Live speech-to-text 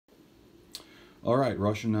All right,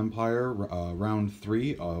 Russian Empire, round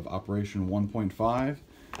 3 of Operation 1.5.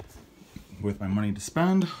 With my money to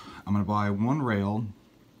spend, I'm going to buy 1 rail,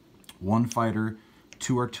 1 fighter,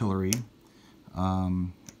 2 artillery,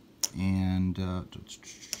 and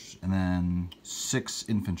then 6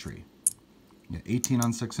 infantry. Yeah, 18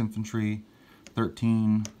 on 6 infantry,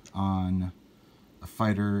 13 on a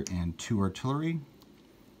fighter, and 2 artillery.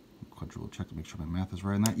 Quadruple check to make sure my math is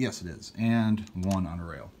right on that. Yes, it is. And 1 on a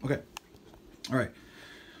rail. Okay. All right.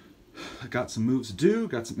 I got some moves to do.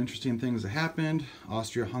 Got some interesting things that happened.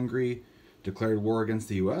 Austria-Hungary declared war against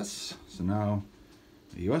the U.S. So now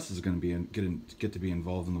the U.S. is going to get to be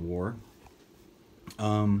involved in the war.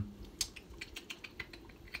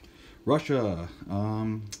 Russia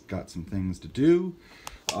got some things to do.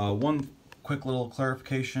 One quick little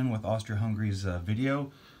clarification with Austria-Hungary's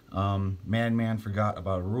video. Madman forgot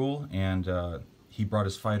about a rule, and he brought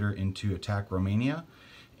his fighter in to attack Romania.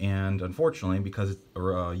 And unfortunately, because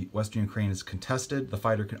Western Ukraine is contested, the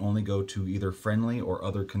fighter can only go to either friendly or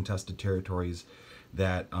other contested territories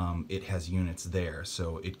that it has units there.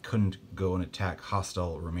 So it couldn't go and attack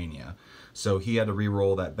hostile Romania. So he had to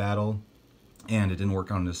re-roll that battle, and it didn't work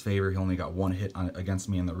out in his favor. He only got 1 hit against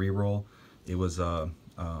me in the re-roll. It was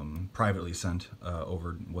privately sent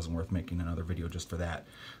over. It wasn't worth making another video just for that.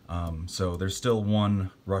 So there's still 1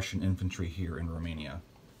 Russian infantry here in Romania.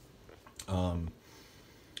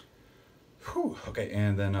 Okay,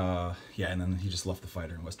 and then yeah, and then he just left the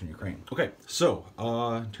fighter in Western Ukraine. Okay, so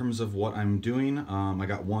in terms of what I'm doing, I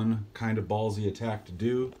got 1 kind of ballsy attack to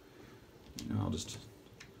do. I'll just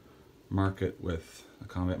mark it with a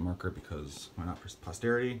combat marker because why not for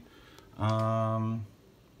posterity.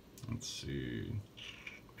 Let's see.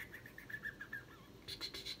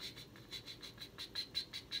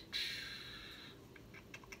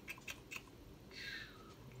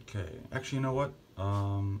 Okay, actually, you know what?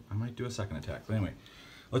 I might do a second attack. But anyway,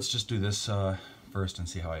 let's just do this first and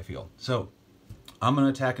see how I feel. So, I'm going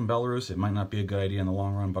to attack in Belarus. It might not be a good idea in the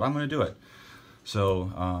long run, but I'm going to do it.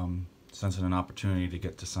 So, sensing an opportunity to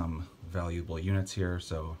get to some valuable units here,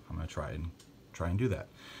 so I'm going to try and do that.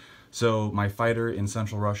 So, my fighter in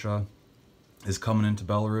Central Russia is coming into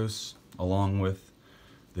Belarus, along with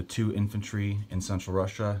the 2 infantry in Central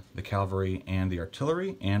Russia, the cavalry, and the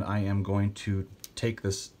artillery, and I am going to take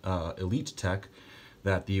this elite tech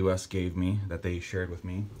that the US gave me, that they shared with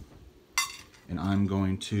me, and I'm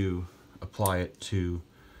going to apply it to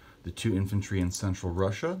the 2 infantry in Central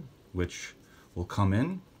Russia, which will come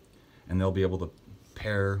in, and they'll be able to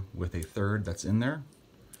pair with a 3rd that's in there.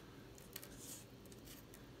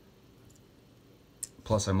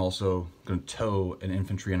 Plus, I'm also going to tow an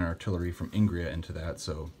infantry and an artillery from Ingria into that,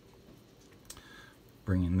 so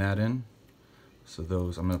bringing that in. So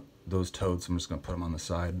those toads, I'm just going to put them on the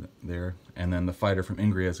side there. And then the fighter from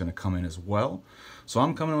Ingria is going to come in as well. So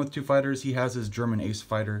I'm coming in with 2 fighters. He has his German ace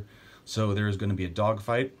fighter. So there's going to be a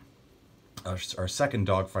dogfight, our second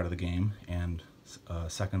dogfight of the game, and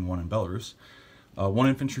second one in Belarus. 1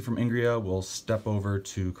 infantry from Ingria will step over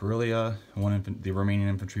to Karelia. The remaining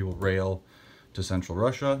infantry will rail to Central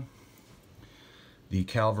Russia. The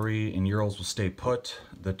cavalry in Urals will stay put.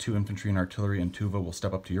 The 2 infantry and artillery in Tuva will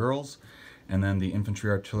step up to Urals. And then the infantry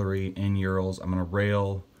artillery in Urals, I'm going to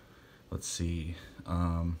rail, let's see,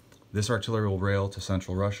 this artillery will rail to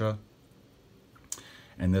Central Russia,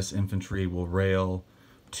 and this infantry will rail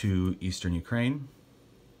to Eastern Ukraine.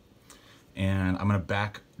 And I'm going to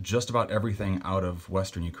back just about everything out of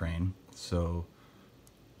Western Ukraine. So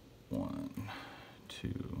 1,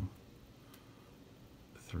 2,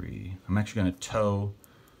 3. I'm actually going to tow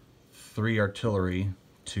 3 artillery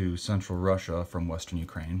to Central Russia from Western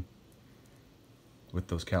Ukraine with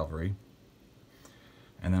those cavalry.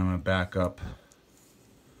 And then I'm going to back up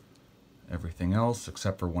everything else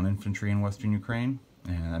except for 1 infantry in Western Ukraine.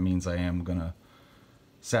 And that means I am going to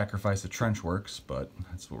sacrifice the trench works, but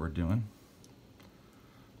that's what we're doing.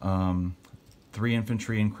 3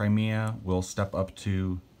 infantry in Crimea will step up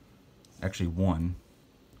to, actually 1.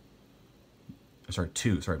 Sorry,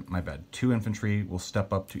 2, sorry, my bad. 2 infantry will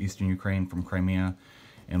step up to Eastern Ukraine from Crimea,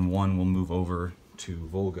 and 1 will move over to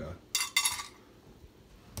Volga.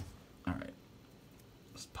 All right,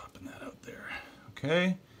 just popping that out there.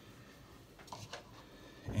 Okay.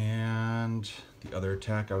 And the other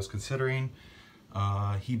attack I was considering,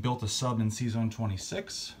 he built a sub in C-Zone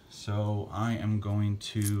 26, so I'm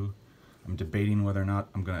debating whether or not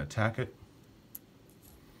I'm going to attack it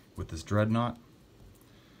with this dreadnought.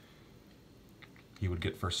 He would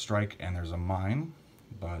get first strike, and there's a mine,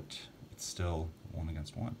 but it's still 1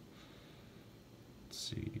 against 1. Let's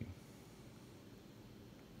see.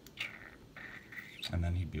 And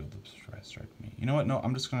then he'd be able to try to strike me. You know what? No,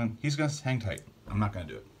 I'm just gonna, he's gonna hang tight. I'm not gonna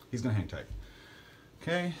do it. He's gonna hang tight.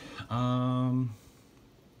 Okay, let's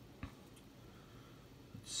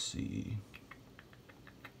see.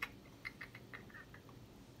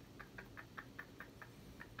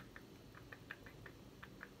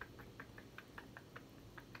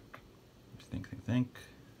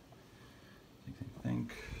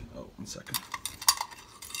 Think. Oh, 1 second.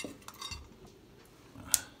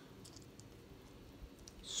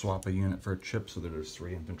 Swap a unit for a chip so that there's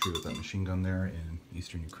 3 infantry with that machine gun there in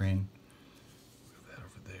eastern Ukraine. Move that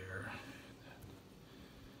over there.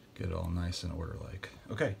 Get it all nice and order like.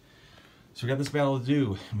 Okay, so we got this battle to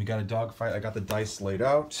do. We got a dogfight. I got the dice laid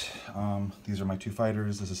out. These are my 2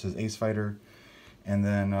 fighters. This is his ace fighter. And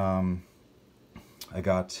then I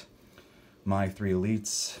got my 3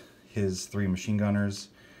 elites, his 3 machine gunners,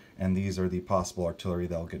 and these are the possible artillery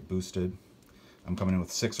that'll get boosted. I'm coming in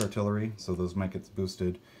with 6 artillery, so those might get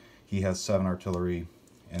boosted. He has 7 artillery,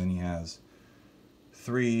 and then he has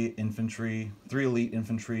 3 infantry, 3 elite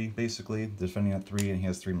infantry, basically, defending at 3, and he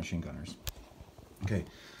has 3 machine gunners. Okay,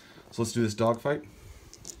 so let's do this dogfight.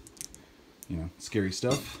 You know, scary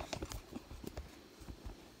stuff.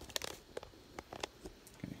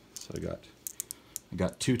 Okay, so I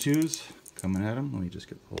got 2 2s coming at him. Let me just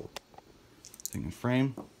get the whole thing in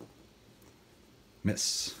frame.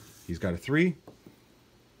 Miss. He's got a 3.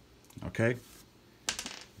 Okay.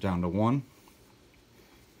 Down to 1.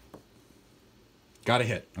 Got a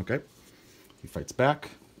hit. Okay. He fights back.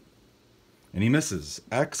 And he misses.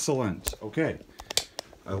 Excellent. Okay.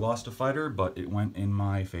 I lost a fighter, but it went in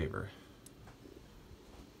my favor.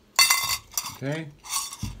 Okay.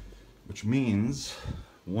 Which means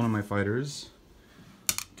one of my fighters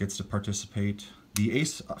gets to participate. The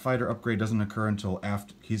ace fighter upgrade doesn't occur until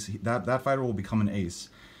after that fighter will become an ace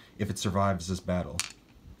if it survives this battle.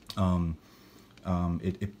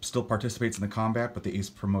 It still participates in the combat, but the ace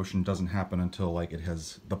promotion doesn't happen until like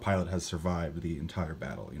the pilot has survived the entire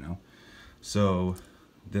battle, you know. So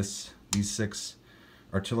these 6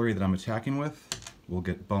 artillery that I'm attacking with will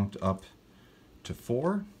get bumped up to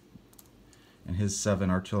 4, and his 7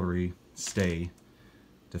 artillery stay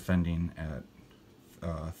defending at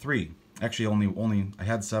 3. Actually, only I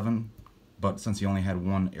had 7, but since he only had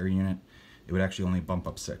 1 air unit, it would actually only bump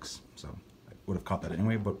up 6. So I would have caught that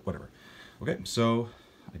anyway, but whatever. Okay, so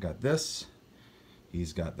I got this.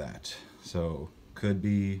 He's got that. So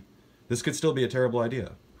this could still be a terrible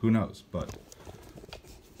idea. Who knows? But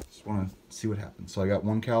just want to see what happens. So I got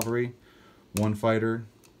 1 cavalry, 1 fighter,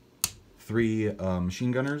 3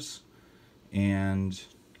 machine gunners, and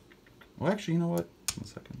well, actually, you know what? 1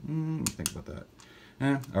 second. Let me think about that.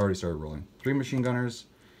 I already started rolling. 3 machine gunners,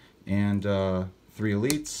 and 3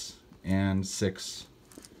 elites, and 6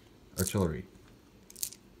 artillery.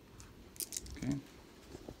 Okay.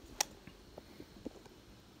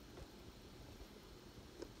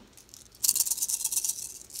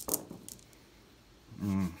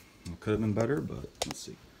 It could have been better, but let's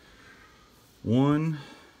see. 1,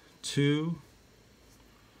 2,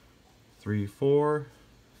 3, 4,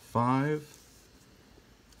 5,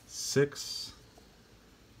 6,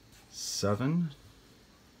 7.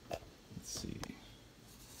 Let's see.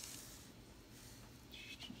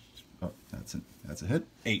 Oh, that's a hit.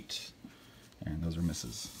 8. And those are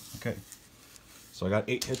misses. Okay. So I got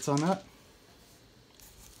 8 hits on that.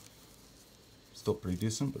 Still pretty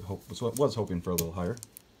decent, but was hoping for a little higher.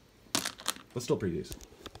 But still pretty decent.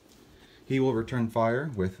 He will return fire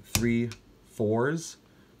with 3 4s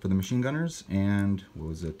for the machine gunners, and what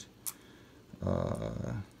was it?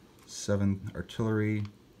 7 artillery.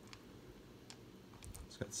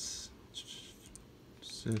 He's got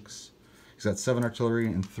 6. He's got 7 artillery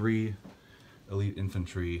and 3 elite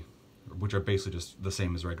infantry, which are basically just the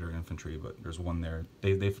same as regular infantry, but there's 1 there.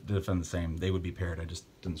 They defend the same. They would be paired. I just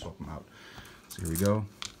didn't swap them out. So here we go.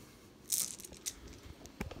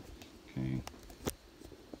 Okay.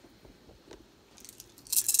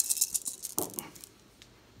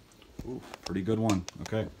 Ooh, pretty good one.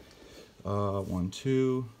 Okay. 1,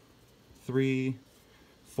 2, 3,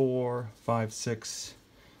 4, 5, 6,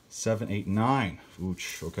 7, 8, 9.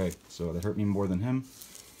 Ooch. Okay. So that hurt me more than him,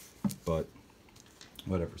 but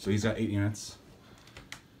whatever. So he's got 8 units.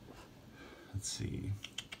 Let's see.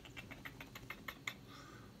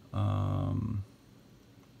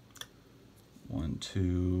 1,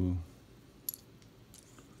 2.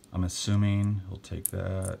 I'm assuming he'll take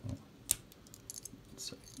that.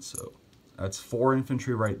 So that's 4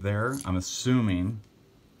 infantry right there. I'm assuming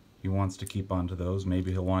he wants to keep on to those.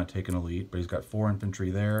 Maybe he'll want to take an elite, but he's got 4 infantry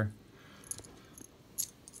there.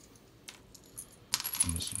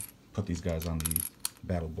 I'm just put these guys on the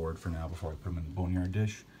battle board for now before I put them in the boneyard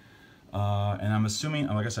dish. And I'm assuming,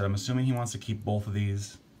 like I said, I'm assuming he wants to keep both of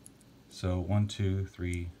these. So 1, 2,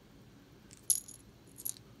 3,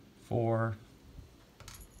 4.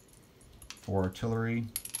 4 artillery.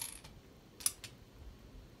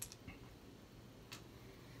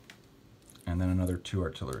 And then another 2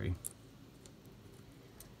 artillery.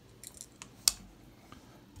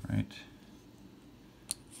 Right?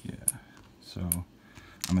 Yeah. So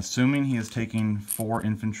I'm assuming he is taking 4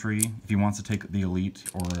 infantry. If he wants to take the elite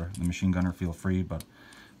or the machine gunner, feel free, but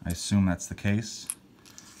I assume that's the case.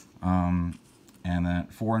 And then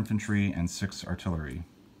 4 infantry and 6 artillery.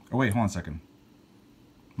 Oh wait, hold on a second.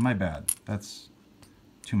 My bad. That's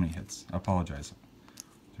too many hits. I apologize.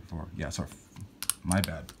 3, 4. Yeah, sorry. My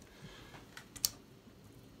bad.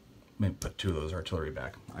 Maybe put 2 of those artillery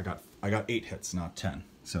back. I got 8 hits, not 10.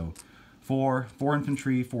 So 4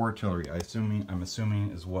 infantry, 4 artillery. I'm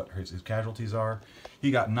assuming is what his casualties are. He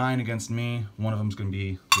got 9 against me. One of them is going to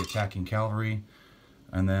be the attacking cavalry,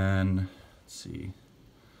 and then let's see,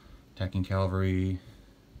 attacking cavalry.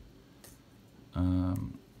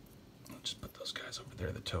 Let's just put those guys over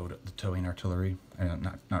there. The towing artillery,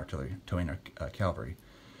 not artillery, towing cavalry.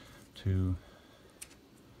 To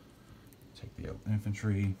take the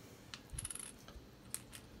infantry.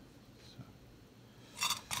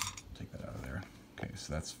 Take that out of there. Okay,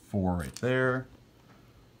 so that's 4 right there.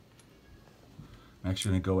 I'm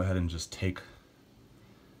actually going to go ahead and just take,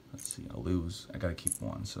 let's see, I'll lose. I got to keep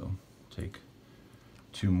 1, so take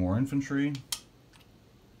 2 more infantry.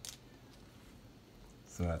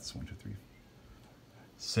 So that's 1, 2, 3,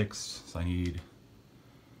 6. So I need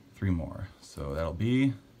 3 more. So that'll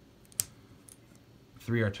be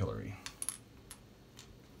 3 artillery.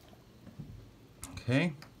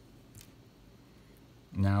 Okay.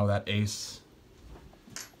 Now that ace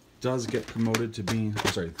does get promoted to being,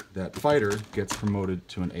 sorry, that fighter gets promoted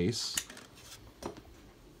to an ace.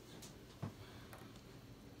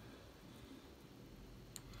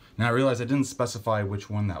 Now I realize I didn't specify which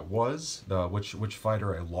one that was, which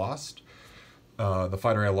fighter I lost. The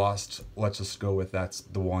fighter I lost, let's just go with that's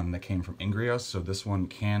the one that came from Ingria, so this one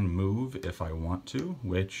can move if I want to,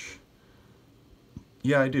 which,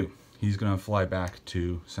 yeah, I do. He's going to fly back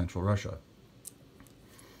to Central Russia.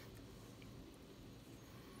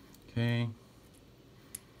 Okay.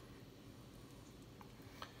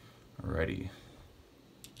 Alrighty.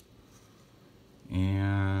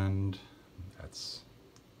 And that's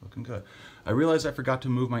looking good. I realized I forgot to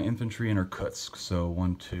move my infantry in Irkutsk. So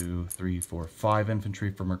 1, 2, 3, 4, 5 infantry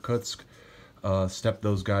from Irkutsk. Step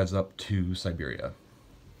those guys up to Siberia.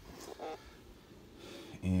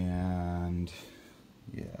 And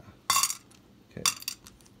yeah. Okay.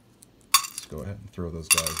 Let's go ahead and throw those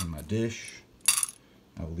guys in my dish.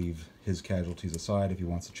 I'll leave his casualties aside if he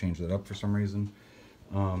wants to change that up for some reason.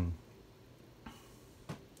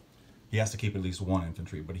 He has to keep at least 1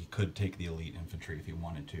 infantry, but he could take the elite infantry if he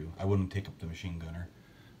wanted to. I wouldn't take up the machine gunner,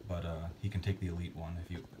 but he can take the elite one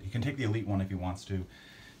he can take the elite one if he wants to.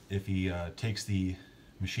 If he takes the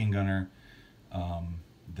machine gunner,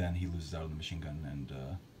 then he loses out on the machine gun,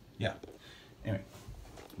 and yeah. Anyway,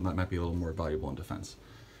 that might be a little more valuable in defense.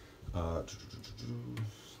 Let's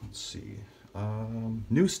see.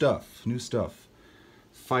 New stuff.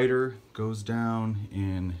 Fighter goes down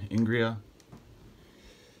in Ingria.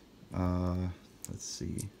 Let's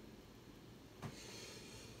see.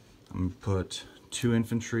 I'm going to put 2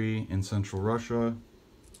 infantry in Central Russia.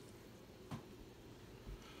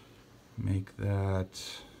 Make that,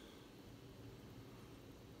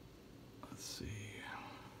 let's see.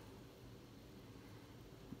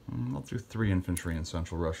 I'll do 3 infantry in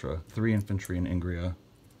Central Russia, 3 infantry in Ingria.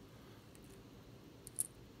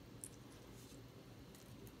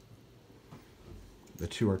 The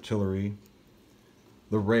 2 artillery.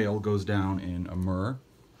 The rail goes down in Amur.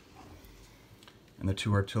 And the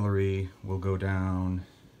 2 artillery will go down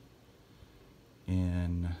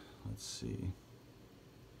in, let's see.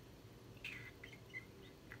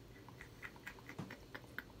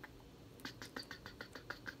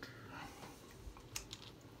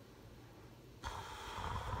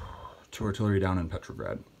 Two artillery down in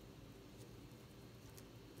Petrograd.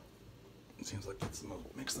 It seems like that's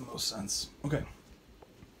makes the most sense. Okay.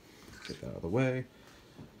 Get that out of the way.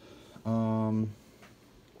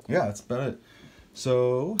 Yeah, that's about it.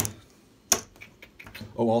 So,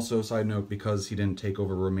 oh, also, side note, because he didn't take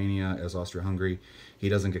over Romania as Austria-Hungary, he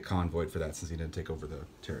doesn't get convoyed for that since he didn't take over the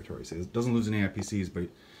territory. So he doesn't lose any IPCs, but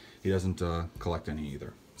he doesn't collect any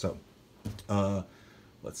either. So,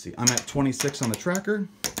 let's see. I'm at 26 on the tracker.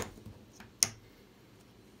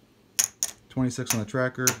 26 on the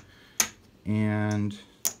tracker. And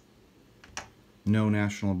no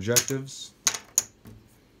national objectives.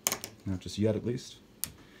 Not just yet, at least.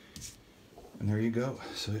 And there you go.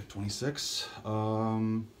 So we have 26.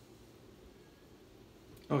 Oh,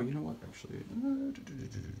 you know what? Actually,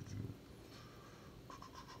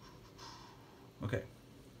 okay.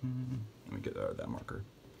 Let me get out of that marker.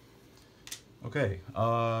 Okay.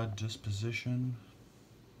 Disposition.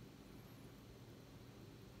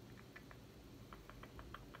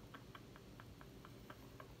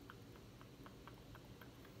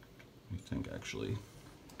 Let me think. Actually.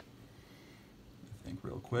 Think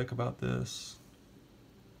real quick about this.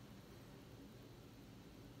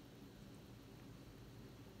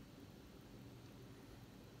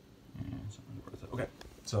 Okay,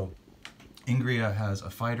 so Ingria has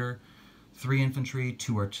a fighter, 3 infantry,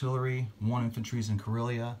 2 artillery, 1 infantry is in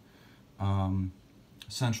Karelia.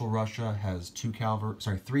 Central Russia has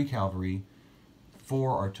 3 cavalry,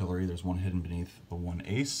 4 artillery. There's 1 hidden beneath the 1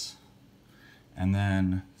 ace, and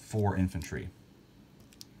then 4 infantry.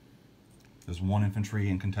 There's 1 infantry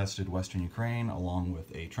in contested Western Ukraine, along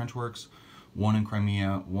with a trench works, 1 in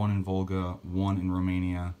Crimea, 1 in Volga, 1 in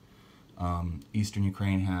Romania. Eastern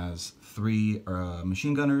Ukraine has 3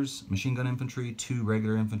 machine gunners, machine gun infantry, 2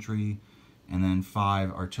 regular infantry, and then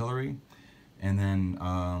 5 artillery. And then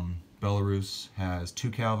Belarus has 2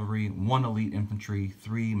 cavalry, 1 elite infantry,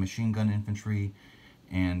 3 machine gun infantry,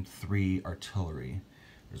 and 3 artillery.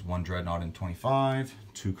 There's 1 dreadnought in 25,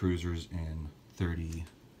 2 cruisers in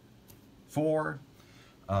 34.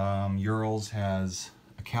 Urals has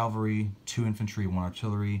a cavalry, 2 infantry, 1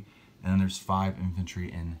 artillery, and then there's 5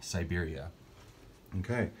 infantry in Siberia.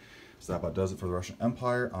 Okay, so that about does it for the Russian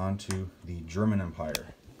Empire. On to the German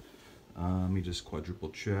Empire. Let me just quadruple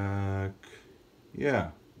check.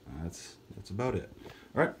 Yeah, that's about it.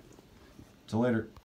 All right, till later.